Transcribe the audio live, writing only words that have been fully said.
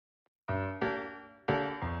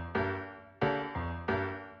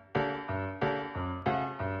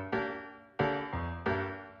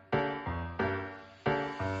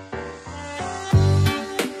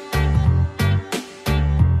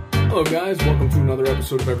Hello guys, welcome to another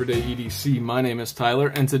episode of Everyday EDC. My name is Tyler,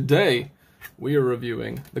 and today we are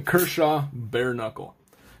reviewing the Kershaw Bareknuckle.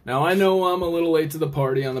 Now I know I'm a little late to the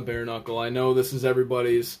party on the Bareknuckle. I know this is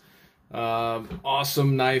everybody's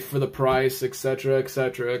awesome knife for the price, etc,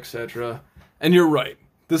 etc, etc. And you're right,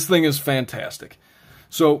 this thing is fantastic.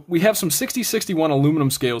 So we have some 60-61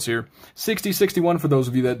 aluminum scales here. 60-61, for those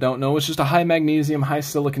of you that don't know, is just a high magnesium, high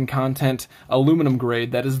silicon content aluminum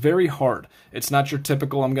grade that is very hard. It's not your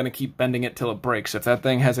typical, I'm going to keep bending it till it breaks. If that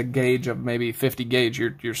thing has a gauge of maybe 50 gauge,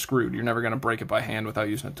 you're screwed. You're never going to break it by hand without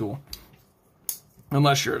using a tool.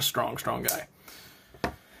 Unless you're a strong guy.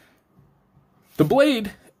 The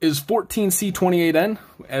blade is 14C28N.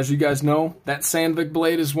 As you guys know, that Sandvik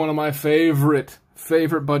blade is one of my favorite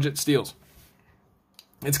budget steels.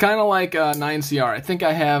 It's kind of like 9CR. I think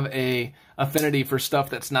I have a affinity for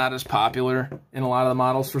stuff that's not as popular in a lot of the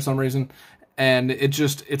models for some reason. And it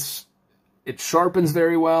sharpens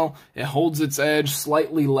very well. It holds its edge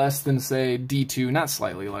slightly less than, say, D2. Not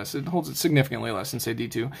slightly less. It holds it significantly less than, say,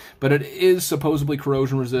 D2. But it is supposedly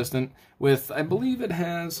corrosion resistant with, I believe it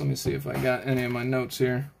has, let me see if I got any of my notes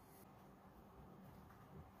here.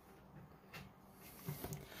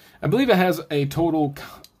 I believe it has a total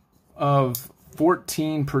of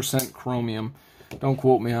 14% chromium. Don't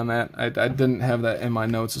quote me on that. I didn't have that in my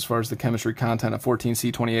notes as far as the chemistry content of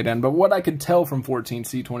 14C28N. But what I could tell from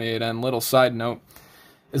 14C28N, little side note,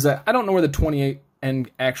 is that I don't know where the 28N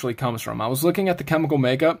actually comes from. I was looking at the chemical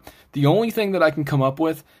makeup. The only thing that I can come up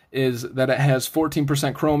with is that it has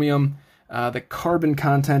 14% chromium. The carbon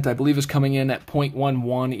content, I believe, is coming in at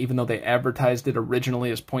 0.11, even though they advertised it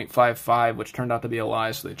originally as 0.55, which turned out to be a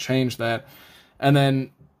lie, so they changed that. And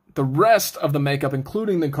then the rest of the makeup,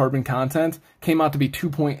 including the carbon content, came out to be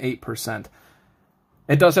 2.8%.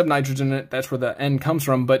 It does have nitrogen in it. That's where the N comes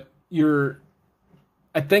from, but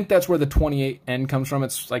I think that's where the 28N comes from.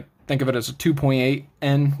 It's like, think of it as a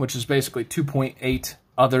 2.8N, which is basically 2.8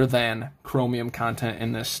 other than chromium content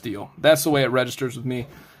in this steel. That's the way it registers with me.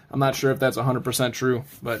 I'm not sure if that's 100% true,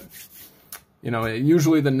 but you know,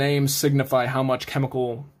 usually the names signify how much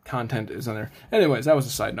chemical content is in there. Anyways, that was a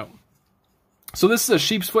side note. So this is a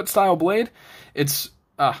Sheepsfoot style blade. It's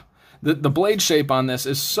the blade shape on this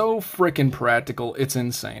is so freaking practical, it's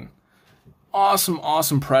insane.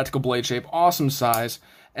 Awesome practical blade shape, awesome size,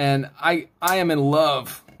 and I am in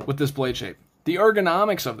love with this blade shape. The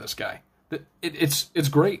ergonomics of this guy, it's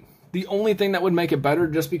great. The only thing that would make it better,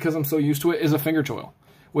 just because I'm so used to it, is a finger choil,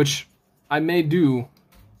 which I may do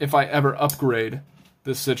if I ever upgrade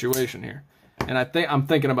this situation here. And I'm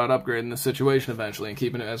thinking about upgrading this situation eventually and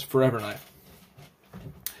keeping it as a forever knife.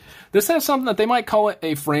 This has something that they might call it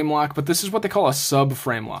a frame lock, but this is what they call a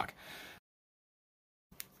sub-frame lock.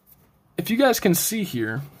 If you guys can see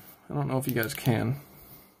here, I don't know if you guys can.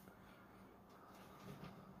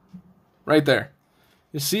 Right there.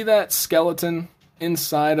 You see that skeleton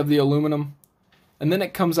inside of the aluminum? And then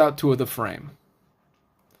it comes out to the frame.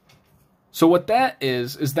 So what that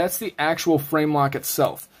is that's the actual frame lock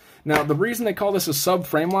itself. Now, the reason they call this a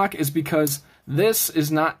sub-frame lock is because this is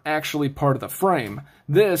not actually part of the frame.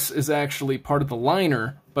 This is actually part of the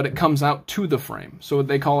liner, but it comes out to the frame. So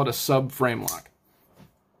they call it a sub-frame lock.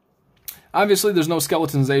 Obviously, there's no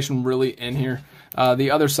skeletonization really in here.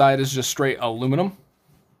 The other side is just straight aluminum.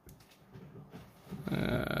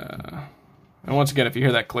 And once again, if you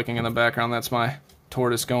hear that clicking in the background, that's my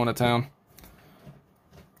tortoise going to town.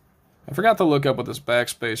 I forgot to look up what this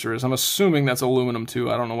backspacer is. I'm assuming that's aluminum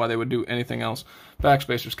too. I don't know why they would do anything else.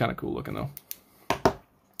 Backspacer's kind of cool looking though.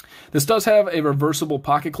 This does have a reversible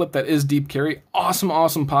pocket clip that is deep carry.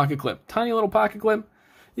 Awesome pocket clip. Tiny little pocket clip.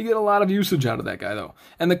 You get a lot of usage out of that guy though.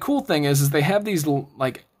 And the cool thing is they have these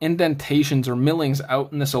like indentations or millings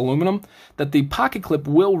out in this aluminum that the pocket clip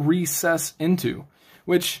will recess into.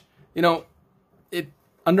 Which, you know,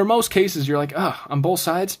 under most cases you're like, on both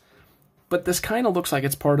sides. But this kind of looks like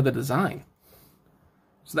it's part of the design.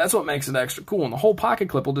 So that's what makes it extra cool. And the whole pocket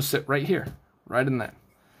clip will just sit right here. Right in that.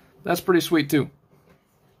 That's pretty sweet too.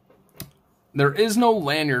 There is no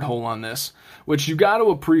lanyard hole on this, which you got to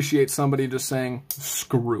appreciate somebody just saying,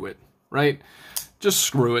 screw it, right? Just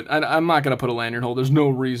screw it. I'm not going to put a lanyard hole. There's no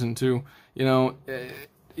reason to. You know,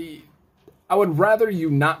 I would rather you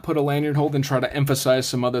not put a lanyard hole than try to emphasize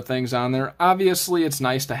some other things on there. Obviously, it's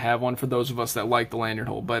nice to have one for those of us that like the lanyard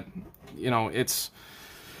hole, but, you know, it's,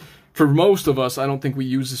 for most of us, I don't think we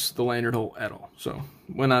use the lanyard hole at all. So,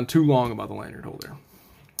 went on too long about the lanyard hole there.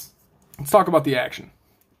 Let's talk about the action.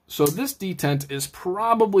 So this detent is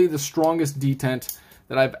probably the strongest detent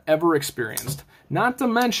that I've ever experienced. Not to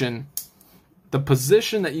mention the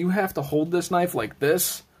position that you have to hold this knife like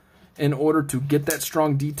this in order to get that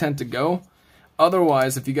strong detent to go.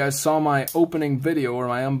 Otherwise, if you guys saw my opening video or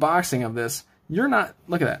my unboxing of this, you're not,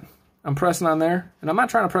 look at that. I'm pressing on there, and I'm not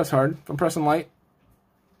trying to press hard. If I'm pressing light,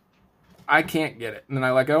 I can't get it. And then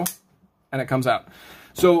I let go, and it comes out.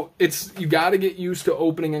 So you got to get used to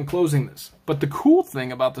opening and closing this. But the cool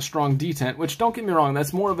thing about the strong detent, which don't get me wrong,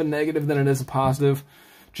 that's more of a negative than it is a positive,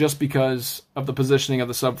 just because of the positioning of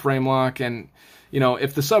the subframe lock. And, you know,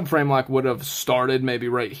 if the subframe lock would have started maybe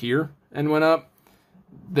right here and went up,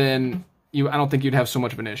 then I don't think you'd have so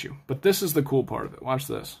much of an issue. But this is the cool part of it. Watch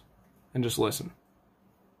this and just listen.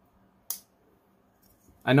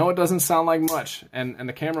 I know it doesn't sound like much, and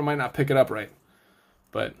the camera might not pick it up right,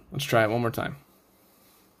 but let's try it one more time.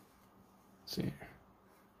 Let's see.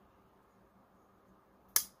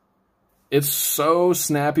 It's so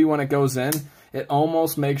snappy when it goes in, it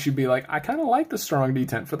almost makes you be like, I kind of like the strong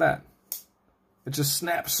detent for that. It just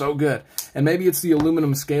snaps so good. And maybe it's the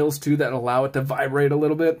aluminum scales too that allow it to vibrate a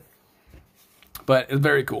little bit, but it's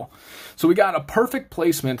very cool. So we got a perfect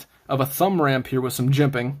placement of a thumb ramp here with some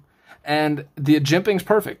jimping. And the jimping's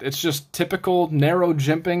perfect. It's just typical narrow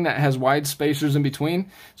jimping that has wide spacers in between.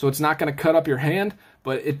 So it's not going to cut up your hand,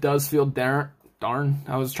 but it does feel darn.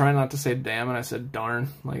 I was trying not to say damn, and I said darn,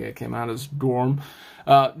 like it came out as dorm.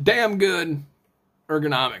 Damn good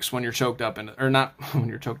ergonomics when you're choked up, or not when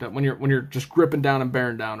you're choked up, when you're just gripping down and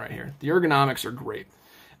bearing down right here. The ergonomics are great.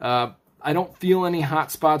 I don't feel any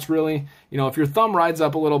hot spots really. You know, if your thumb rides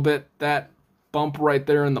up a little bit, that bump right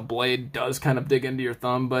there in the blade does kind of dig into your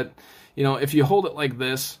thumb, but you know, if you hold it like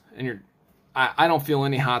this and I don't feel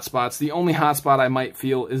any hot spots. The only hot spot I might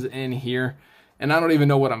feel is in here, and I don't even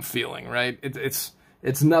know what I'm feeling, right? It's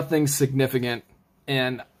nothing significant,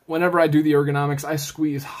 and whenever I do the ergonomics, I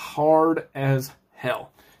squeeze hard as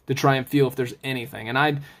hell to try and feel if there's anything,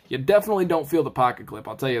 and you definitely don't feel the pocket clip,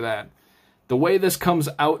 I'll tell you that. The way this comes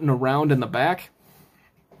out and around in the back,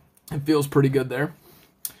 it feels pretty good there.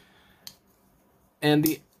 And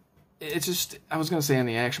it's just, I was going to say in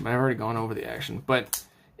the action, but I've already gone over the action. But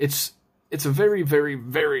it's a very, very,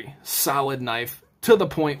 very solid knife to the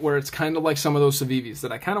point where it's kind of like some of those Civivis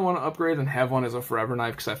that I kind of want to upgrade and have one as a forever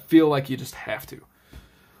knife because I feel like you just have to.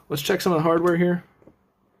 Let's check some of the hardware here.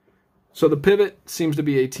 So the pivot seems to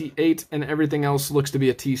be a T8 and everything else looks to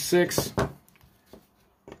be a T6.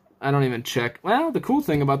 I don't even check. Well, the cool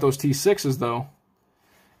thing about those T6s though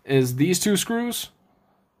is these two screws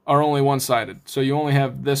are only one-sided. So you only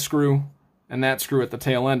have this screw and that screw at the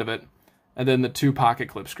tail end of it, and then the two pocket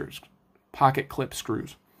clip screws.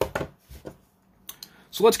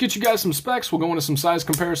 So let's get you guys some specs. We'll go into some size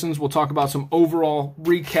comparisons. We'll talk about some overall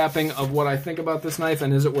recapping of what I think about this knife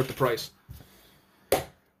and is it worth the price.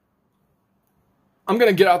 I'm going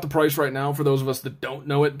to get out the price right now for those of us that don't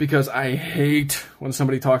know it, because I hate when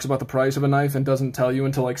somebody talks about the price of a knife and doesn't tell you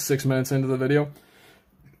until like 6 minutes into the video,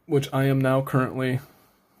 which I am now currently...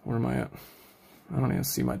 Where am I at? I don't even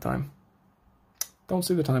see my time. Don't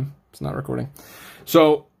see the time. It's not recording.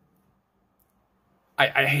 So,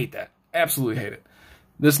 I hate that. Absolutely hate it.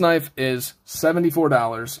 This knife is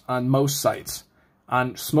 $74 on most sites.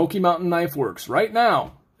 On Smoky Mountain Knife Works, right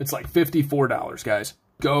now, it's like $54, guys.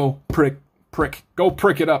 Go prick. Go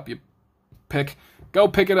prick it up, you pick. Go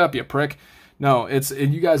pick it up, you prick. No,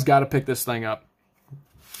 you guys got to pick this thing up.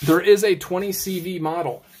 There is a 20 CV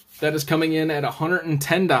model that is coming in at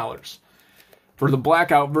 $110 for the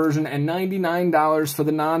blackout version and $99 for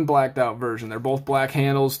the non-blacked out version. They're both black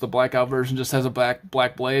handles. The blackout version just has a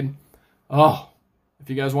black blade. Oh,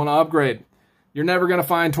 if you guys want to upgrade, you're never going to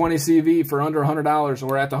find 20 CV for under $100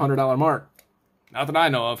 or at the $100 mark. Not that I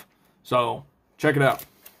know of. So, check it out.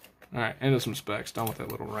 All right, into some specs. Done with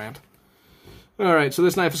that little rant. All right, so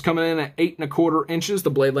this knife is coming in at 8 1/4 inches.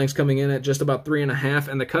 The blade length's coming in at just about 3 1/2,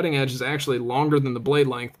 and the cutting edge is actually longer than the blade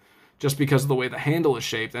length, just because of the way the handle is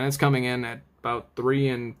shaped, and it's coming in at about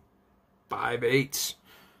 3 5/8.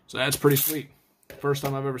 So that's pretty sweet. First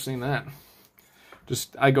time I've ever seen that.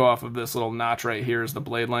 I go off of this little notch right here as the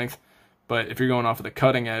blade length, but if you're going off of the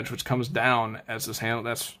cutting edge, which comes down as this handle,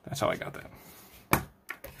 that's how I got that.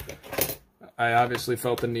 I obviously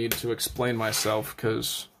felt the need to explain myself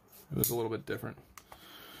because it was a little bit different.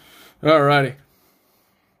 Alrighty.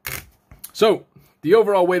 So, the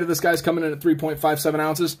overall weight of this guy's coming in at 3.57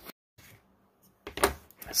 ounces.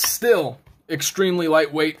 Still extremely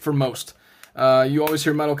lightweight for most. You always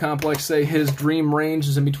hear Metal Complex say his dream range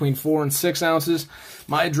is in between 4 and 6 ounces.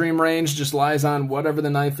 My dream range just lies on whatever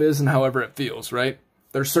the knife is and however it feels, right?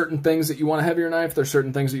 There's certain things that you want a heavier knife. There's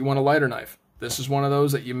certain things that you want a lighter knife. This is one of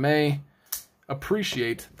those that you may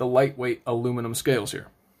appreciate the lightweight aluminum scales here.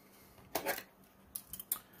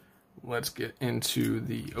 Let's get into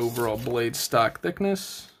the overall blade stock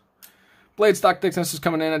thickness. Blade stock thickness is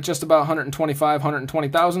coming in at just about 125, 120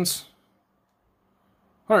 thousandths.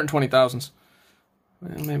 120 thousandths.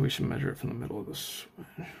 Well, maybe we should measure it from the middle of this.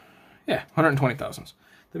 Yeah, 120 thousandths.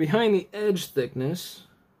 The behind the edge thickness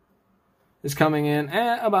is coming in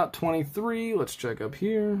at about 23. Let's check up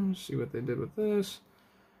here. See what they did with this.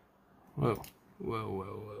 Whoa, whoa, whoa,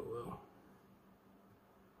 whoa, whoa.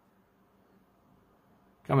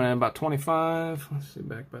 Coming in about 25. Let's see,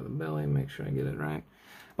 back by the belly, make sure I get it right.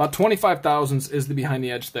 About 25 thousandths is the behind the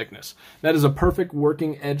edge thickness. That is a perfect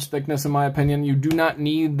working edge thickness in my opinion. You do not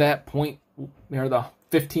need that point, or the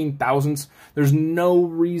 15 thousandths. There's no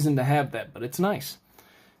reason to have that, but it's nice.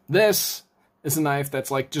 This is a knife that's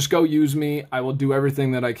like, just go use me. I will do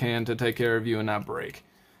everything that I can to take care of you and not break.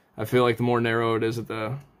 I feel like the more narrow it is at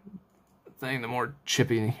the thing, the more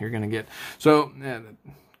chippy you're going to get. So, yeah,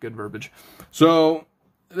 good verbiage. So,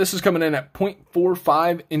 this is coming in at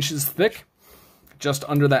 0.45 inches thick, just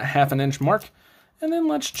under that ½ inch mark. And then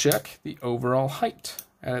let's check the overall height.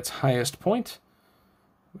 At its highest point,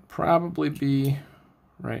 would probably be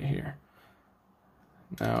right here.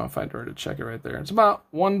 Now, if I were to check it right there, it's about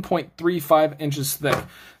 1.35 inches thick.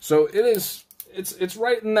 So it's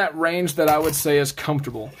right in that range that I would say is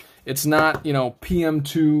comfortable. It's not, you know,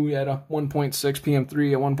 PM2 at a 1.6,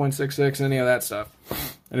 PM3 at 1.66, any of that stuff.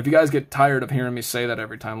 And if you guys get tired of hearing me say that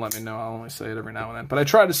every time, let me know. I'll only say it every now and then. But I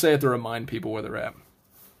try to say it to remind people where they're at.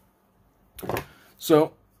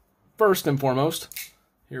 So, first and foremost,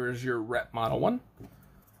 here is your Rep Model 1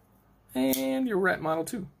 and your Rep Model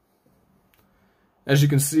 2. As you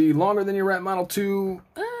can see, longer than your Rep Model 2,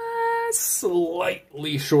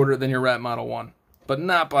 slightly shorter than your Rep Model 1, but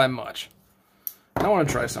not by much. I want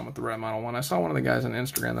to try something with the Rep Model 1. I saw one of the guys on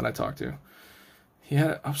Instagram that I talked to. He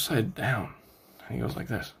had it upside down. And he goes like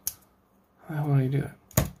this. How the hell do you do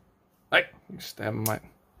that? Hey! You stab him like...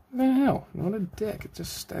 What the hell? What a dick. It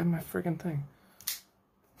just stabbed my freaking thing.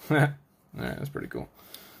 Alright, that's pretty cool.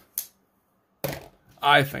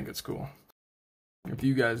 I think it's cool. If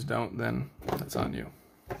you guys don't, then that's on you.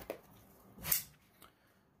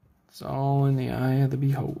 It's all in the eye of the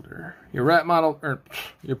beholder. Your Rep Model, or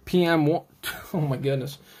your PM1, oh my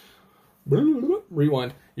goodness.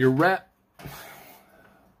 Rewind. Your Rep,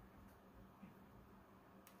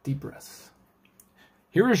 deep breaths.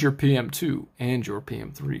 Here is your PM2 and your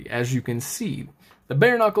PM3. As you can see, the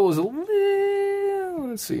bare knuckle is a little,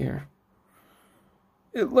 let's see here.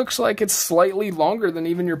 It looks like it's slightly longer than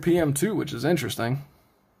even your PM2, which is interesting.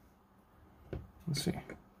 Let's see.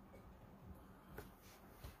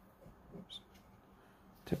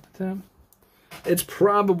 Tip to tip. It's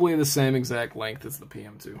probably the same exact length as the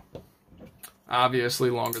PM2. Obviously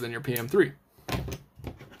longer than your PM3.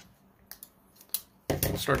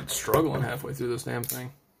 I started struggling halfway through this damn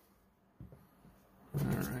thing.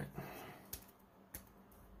 Alright.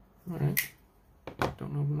 Alright.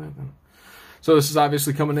 Don't open that then. So this is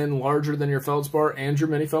obviously coming in larger than your feldspar and your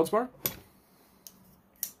mini feldspar.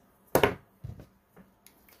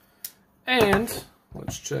 And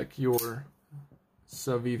let's check your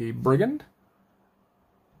Civivi Brigand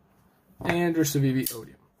and your Civivi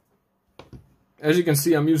Odium. As you can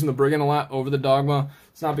see, I'm using the Brigand a lot over the Dogma.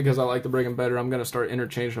 It's not because I like the Brigand better. I'm going to start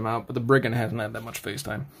interchanging them out, but the Brigand hasn't had that much face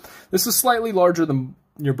time. This is slightly larger than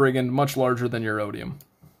your Brigand, much larger than your Odium.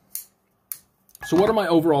 So what are my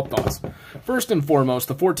overall thoughts? First and foremost,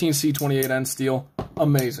 the 14C28N steel,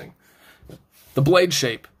 amazing. The blade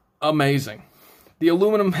shape, amazing. The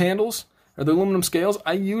aluminum handles, or the aluminum scales,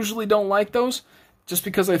 I usually don't like those just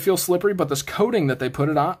because I feel slippery, but this coating that they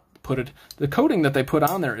the coating that they put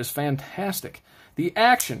on there is fantastic. The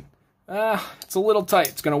action, it's a little tight.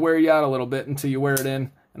 It's going to wear you out a little bit until you wear it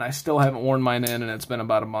in, and I still haven't worn mine in, and it's been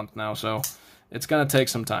about a month now, so it's going to take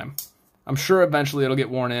some time. I'm sure eventually it'll get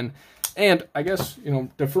worn in. And I guess, you know,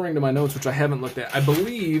 deferring to my notes, which I haven't looked at, I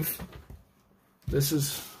believe this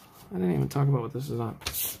is, I didn't even talk about what this is on.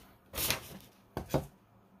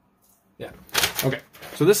 Yeah, okay.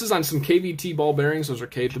 So this is on some KVT ball bearings. Those are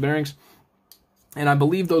cage bearings. And I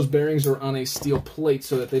believe those bearings are on a steel plate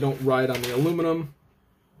so that they don't ride on the aluminum.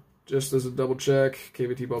 Just as a double check,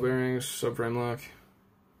 KVT ball bearings, subframe lock.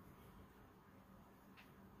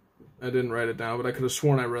 I didn't write it down, but I could have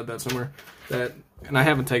sworn I read that somewhere. And I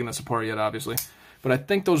haven't taken this apart yet, obviously. But I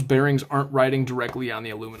think those bearings aren't riding directly on the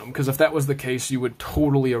aluminum, because if that was the case, you would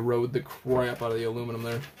totally erode the crap out of the aluminum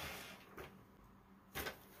there.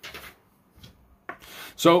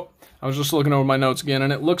 So, I was just looking over my notes again,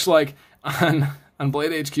 and it looks like on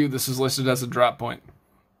Blade HQ, this is listed as a drop point.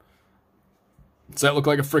 Does that look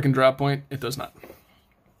like a freaking drop point? It does not.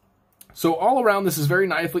 So all around, this is very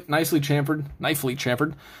nicely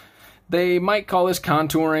chamfered. They might call this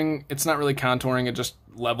contouring. It's not really contouring. It just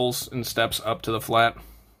levels and steps up to the flat,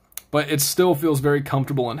 but it still feels very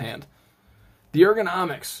comfortable in hand. The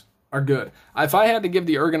ergonomics are good. If I had to give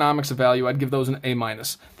the ergonomics a value, I'd give those an A-.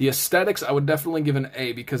 The aesthetics, I would definitely give an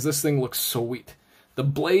A because this thing looks sweet. The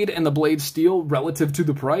blade and the blade steel relative to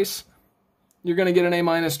the price, you're going to get an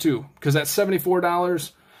A- too, because at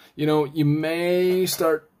 $74, you know, you may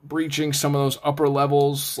start breaching some of those upper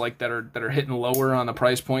levels like that are hitting lower on the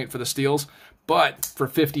price point for the steels. But for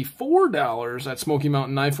 $54 at Smoky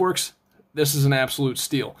Mountain Knife Works, this is an absolute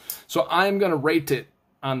steal. So I'm going to rate it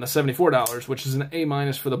on the $74, which is an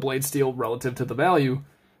A- for the blade steel relative to the value.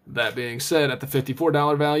 That being said, at the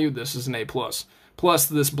 $54 value, this is an A+. Plus,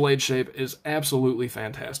 this blade shape is absolutely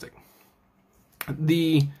fantastic.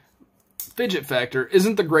 The fidget factor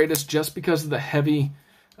isn't the greatest just because of the heavy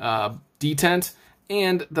detent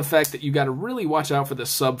and the fact that you got to really watch out for the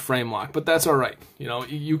sub-frame lock, but that's all right. You know,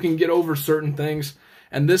 you can get over certain things,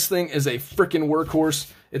 and this thing is a freaking workhorse.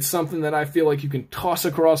 It's something that I feel like you can toss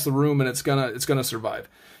across the room and it's gonna survive.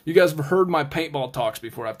 You guys have heard my paintball talks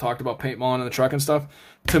before. I've talked about paintballing in the truck and stuff.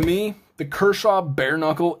 To me, the Kershaw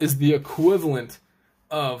Bareknuckle is the equivalent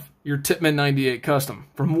of your Tippmann 98 Custom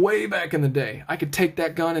from way back in the day. I could take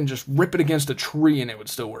that gun and just rip it against a tree and it would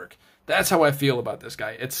still work. That's how I feel about this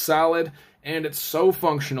guy. It's solid and it's so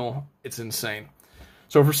functional, it's insane.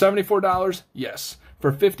 So for $74, yes.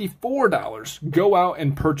 For $54, go out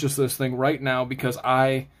and purchase this thing right now because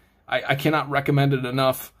I cannot recommend it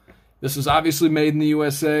enough. This is obviously made in the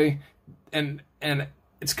USA, and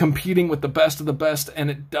it's competing with the best of the best, and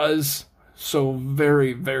it does so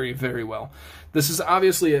very, very, very well. This is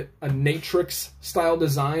obviously a Natrix style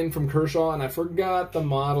design from Kershaw, and I forgot the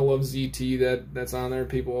model of ZT that's on there.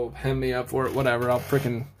 People will hem me up for it, whatever. I'll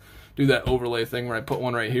freaking do that overlay thing where I put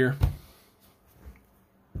one right here.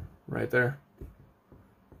 Right there.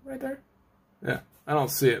 Right there? Yeah, I don't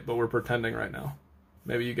see it, but we're pretending right now.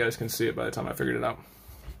 Maybe you guys can see it by the time I figured it out.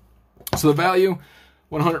 So the value,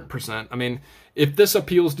 100%. I mean, if this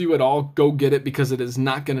appeals to you at all, go get it because it is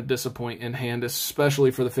not going to disappoint in hand,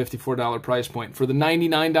 especially for the $54 price point. For the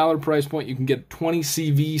 $99 price point, you can get 20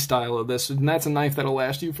 CV style of this, and that's a knife that'll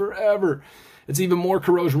last you forever. It's even more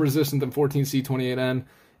corrosion resistant than 14C28N.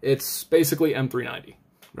 It's basically M390,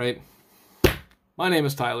 right? My name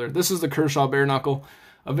is Tyler. This is the Kershaw Bareknuckle.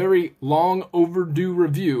 A very long overdue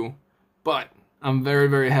review, but I'm very,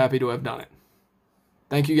 very happy to have done it.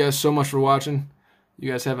 Thank you guys so much for watching.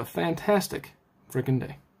 You guys have a fantastic freaking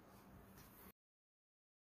day.